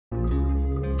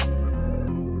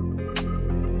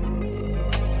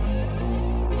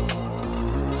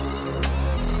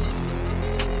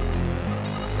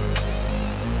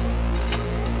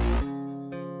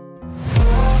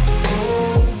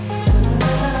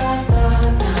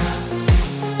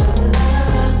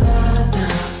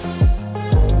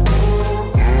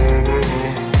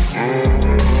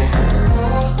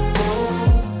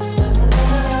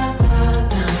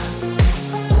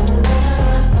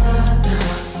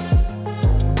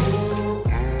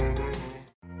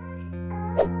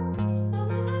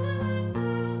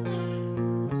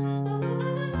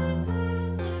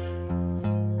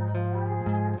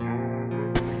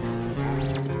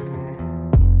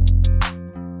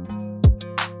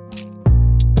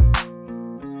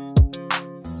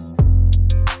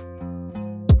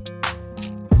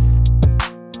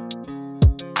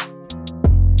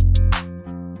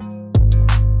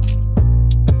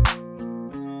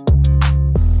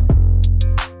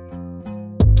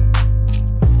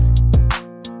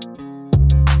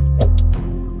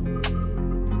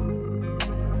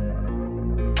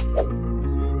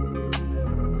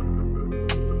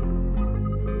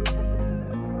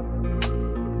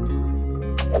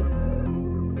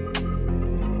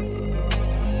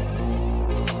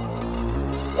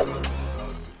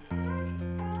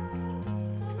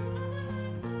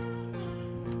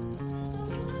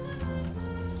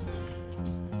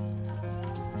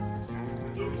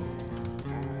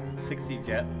60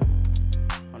 jet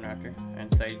on Raptor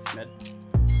and Saeed's mid.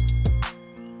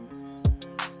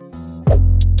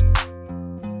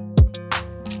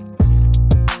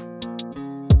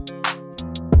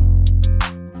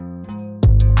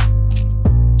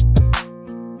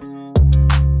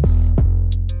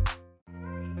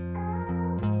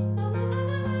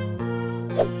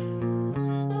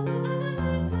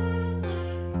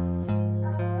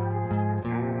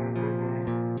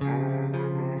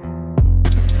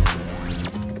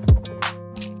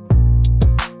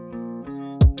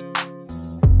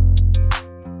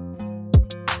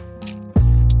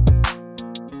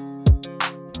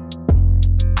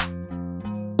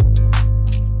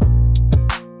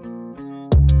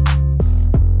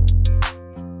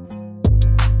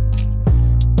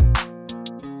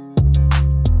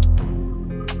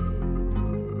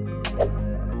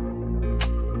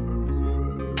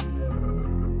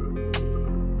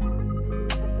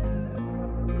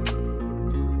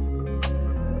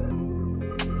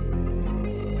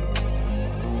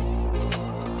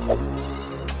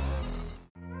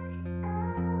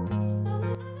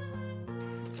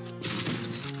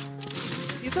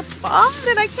 He's a bot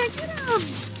and I can't get him.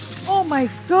 Oh my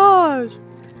gosh.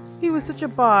 He was such a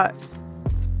bot.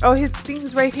 Oh, his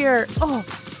thing's right here. Oh.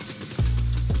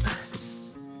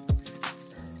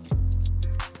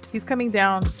 He's coming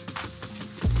down.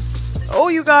 Oh,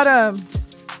 you got him.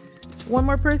 One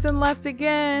more person left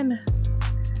again.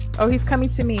 Oh, he's coming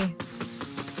to me.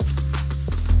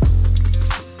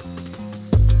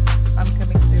 I'm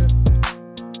coming too.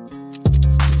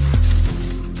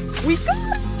 We got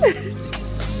it!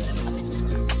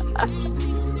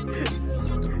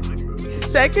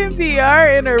 Second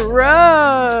VR in a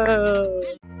row.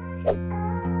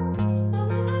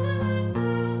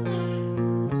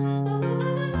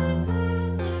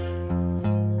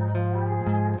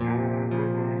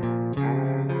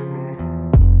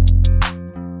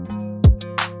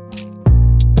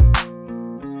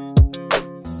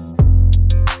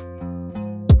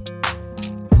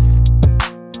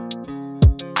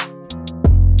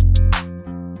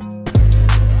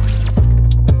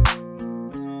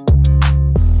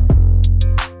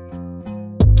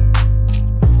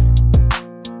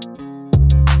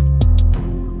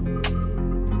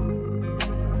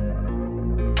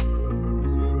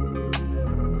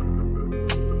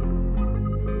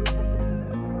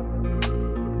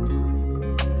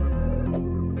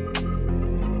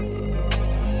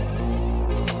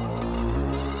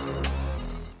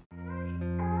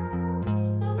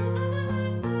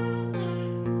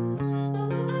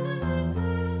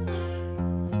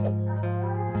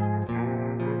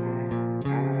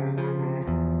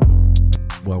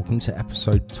 Welcome to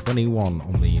episode 21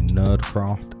 on the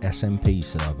Nerdcraft SMP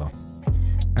server.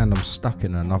 And I'm stuck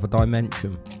in another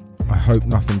dimension. I hope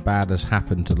nothing bad has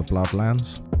happened to the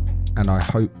Bloodlands. And I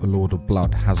hope the Lord of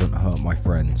Blood hasn't hurt my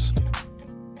friends.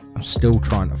 I'm still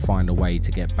trying to find a way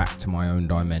to get back to my own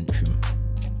dimension.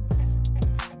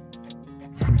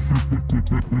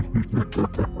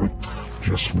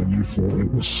 Just when you thought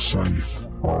it was safe,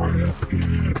 I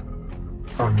appeared.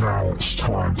 And now it's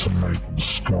time to make the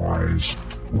skies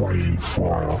rain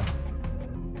fire.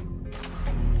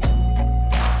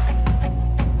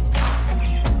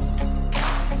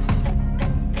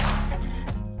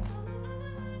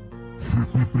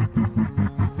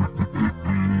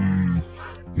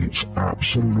 It's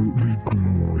absolutely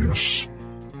glorious.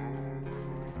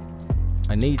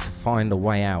 I need to find a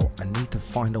way out. I need to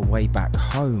find a way back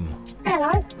home.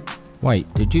 Hello?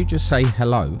 Wait, did you just say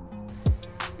hello?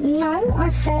 No, I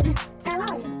said hello.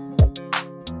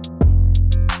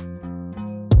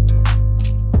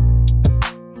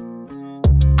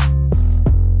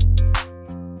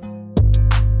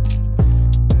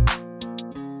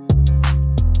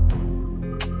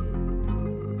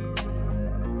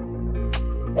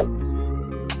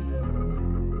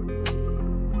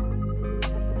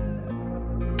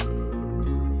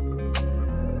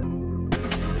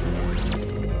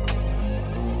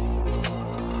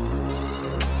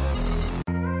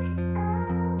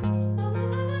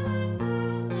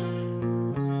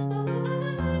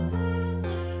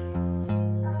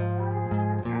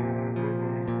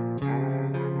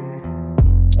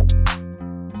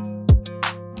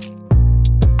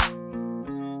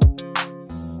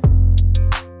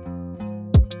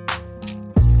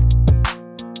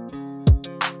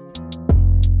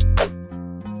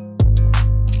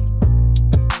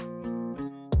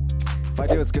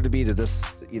 It's going to be to this,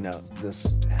 you know,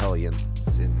 this hellion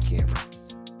in the camera.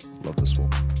 Love this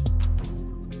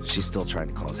woman. She's still trying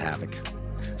to cause havoc.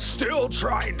 Still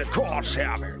trying to cause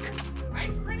havoc.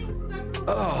 I'm printing stuff.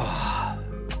 Oh.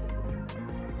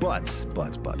 But.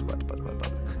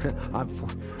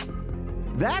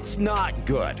 That's not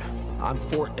good.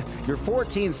 You're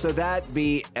 14, so that'd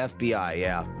be FBI.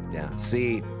 Yeah.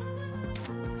 See,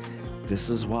 this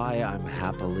is why I'm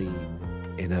happily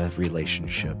in a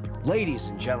relationship. Ladies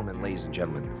and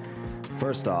gentlemen.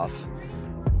 First off,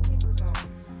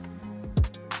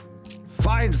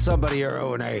 find somebody your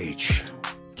own age.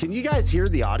 Can you guys hear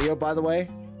the audio, by the way?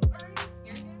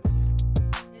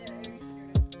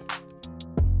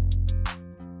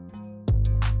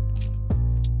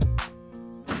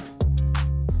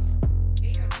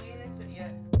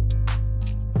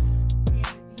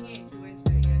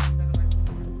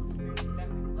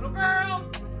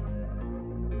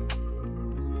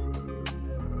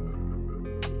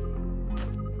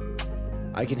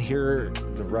 I can hear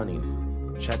the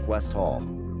running. Check West Hall.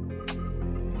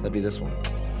 That'd be this one.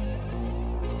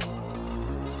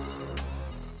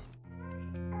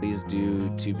 Please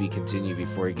do to be continued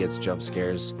before he gets jump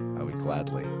scares. I would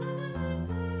gladly.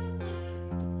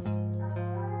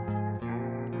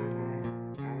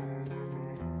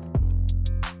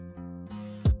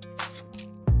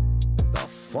 The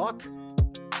fuck?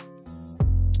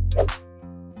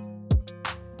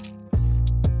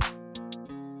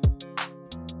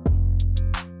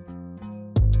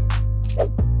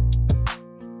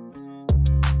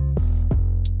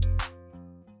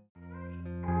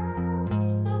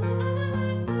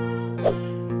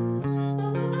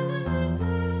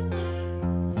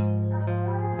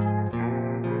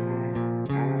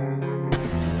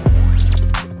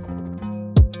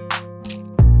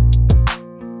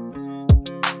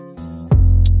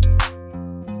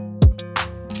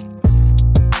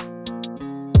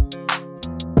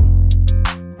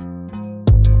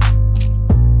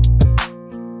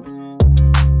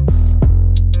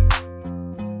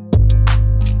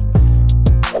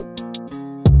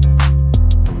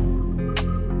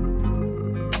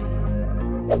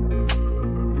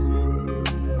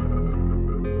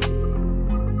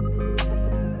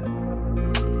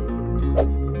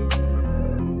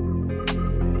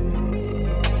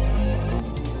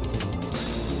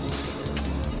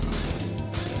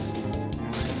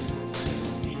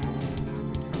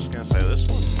 So this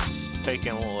one's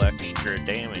taking a little extra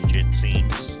damage, it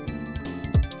seems.